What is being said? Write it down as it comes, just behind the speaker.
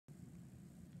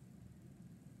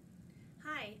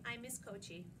I'm Miss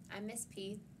Kochi. I'm Miss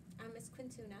P. I'm Miss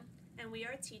Quintuna. And we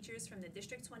are teachers from the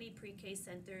District 20 Pre-K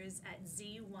Centers at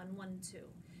Z112.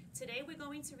 Today we're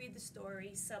going to read the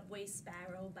story Subway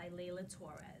Sparrow by Leyla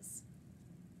Torres.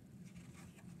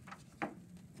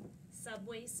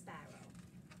 Subway Sparrow.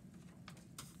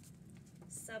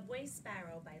 Subway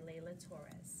Sparrow by Leyla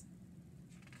Torres.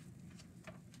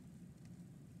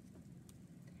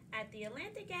 At the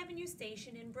Atlantic Avenue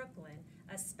station in Brooklyn,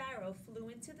 a sparrow flew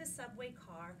into the subway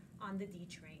car on the D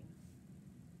train.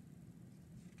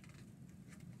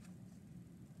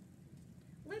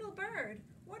 Little bird,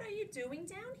 what are you doing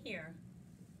down here?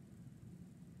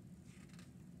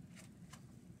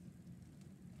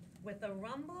 With a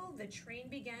rumble, the train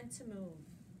began to move.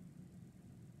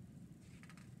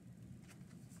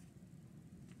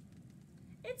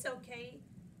 It's okay.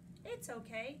 It's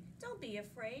okay. Don't be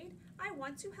afraid. I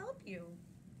want to help you.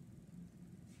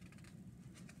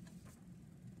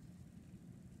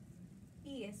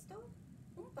 ¿Y esto?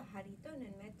 ¿Un pajarito en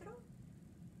el metro?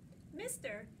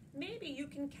 Mister, maybe you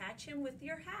can catch him with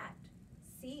your hat.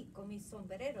 Sí, con mi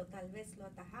sombrero tal vez lo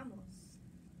atajamos.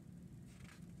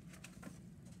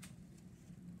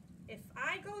 If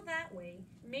I go that way,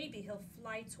 maybe he'll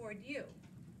fly toward you.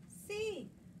 Sí,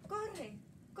 corre,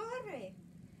 corre.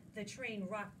 The train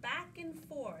rocked back and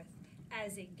forth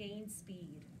as it gained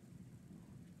speed.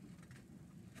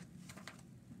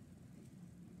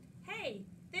 Hey,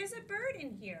 there's a bird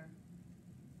in here.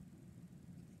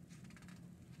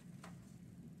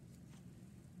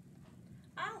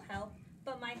 I'll help,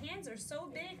 but my hands are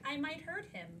so big I might hurt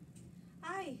him.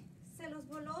 Ay, se los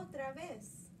voló otra vez.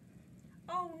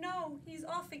 Oh no, he's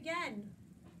off again.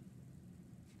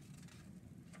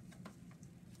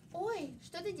 Ой,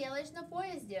 что ты делаешь на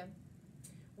поезде?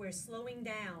 We're slowing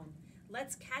down.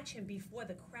 Let's catch him before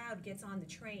the crowd gets on the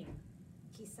train.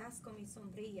 Quizás con mi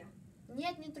sombrilla.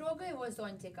 Нет, не трогай его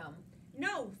зонтиком.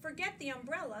 No, forget the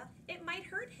umbrella. It might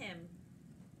hurt him.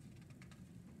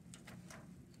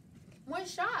 Мой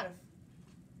шарф.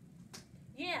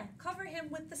 Yeah, cover him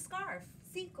with the scarf.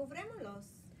 Sí, cubrémoslos.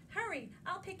 Hurry,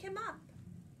 I'll pick him up.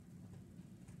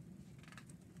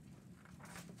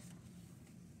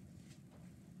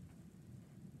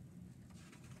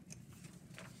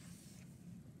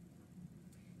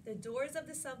 The doors of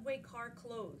the subway car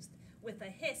closed. With a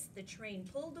hiss, the train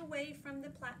pulled away from the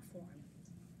platform.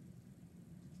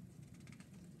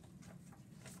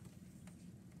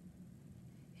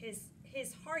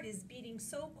 His heart is beating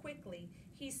so quickly.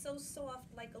 He's so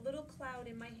soft, like a little cloud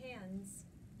in my hands.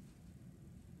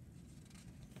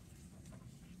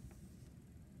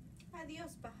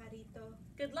 Adiós, pajarito.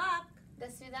 Good luck. До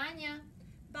свидания.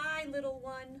 Bye, little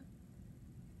one.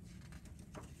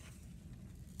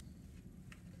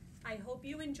 I hope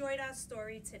you enjoyed our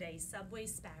story today, Subway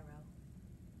Sparrow.